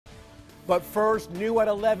But first, new at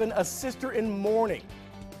 11, a sister in mourning.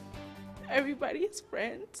 Everybody is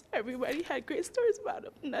friends. Everybody had great stories about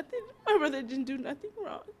him. My brother didn't do nothing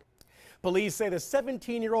wrong. Police say the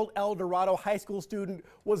 17-year-old El Dorado high school student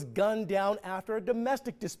was gunned down after a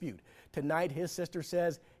domestic dispute. Tonight, his sister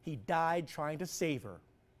says he died trying to save her.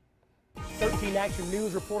 13 Action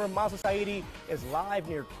News reporter Mahsa Saeidi is live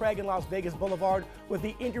near Craig and Las Vegas Boulevard with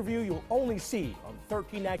the interview you'll only see on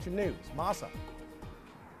 13 Action News. Mahsa.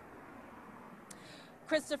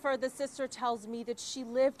 Christopher, the sister tells me that she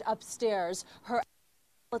lived upstairs. Her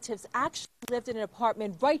relatives actually lived in an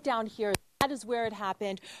apartment right down here. That is where it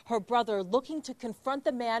happened. Her brother looking to confront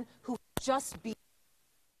the man who just beat.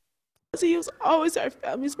 He was always our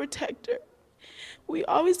family's protector. We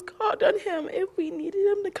always called on him if we needed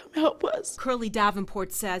him to come help us. Curly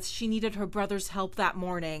Davenport says she needed her brother's help that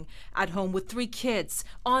morning. At home with 3 kids,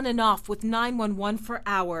 on and off with 911 for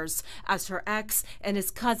hours, as her ex and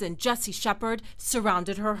his cousin, Jesse Shepard,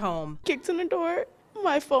 surrounded her home. Kicked in the door.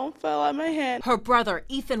 My phone fell out of my hand. Her brother,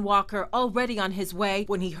 Ethan Walker, already on his way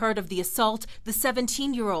when he heard of the assault, the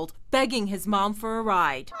 17-year-old begging his mom for a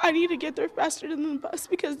ride. I need to get there faster than the bus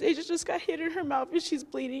because they just got hit in her mouth and she's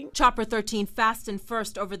bleeding. Chopper 13 fast and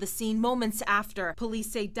first over the scene moments after. Police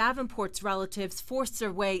say Davenport's relatives forced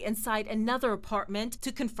their way inside another apartment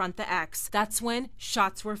to confront the ex. That's when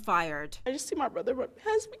shots were fired. I just see my brother run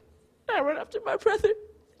past me. I run after my brother.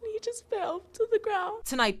 He just fell to the ground.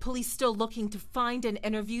 Tonight, police still looking to find and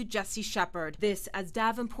interview Jesse Shepard. This as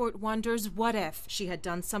Davenport wonders what if she had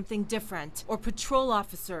done something different or patrol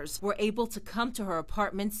officers were able to come to her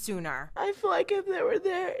apartment sooner. I feel like if they were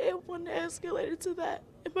there, it wouldn't have escalated to that,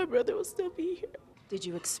 and my brother would still be here. Did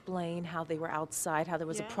you explain how they were outside, how there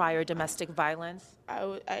was a prior domestic violence?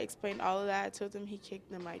 I explained all of that. I told him he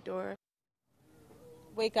kicked in my door.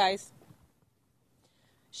 Wait, guys.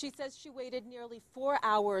 She says she waited nearly 4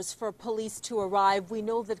 hours for police to arrive. We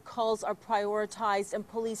know that calls are prioritized and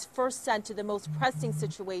police first sent to the most pressing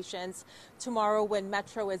situations. Tomorrow, when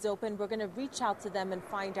Metro is open, we're going to reach out to them and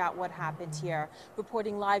find out what happened here.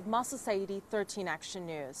 Reporting live, Mahsa Saeidi, 13 Action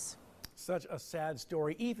News. Such a sad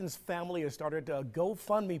story. Ethan's family has started a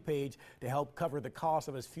GoFundMe page to help cover the cost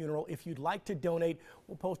of his funeral. If you'd like to donate,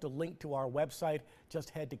 we'll post a link to our website.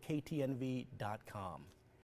 Just head to KTNV.com.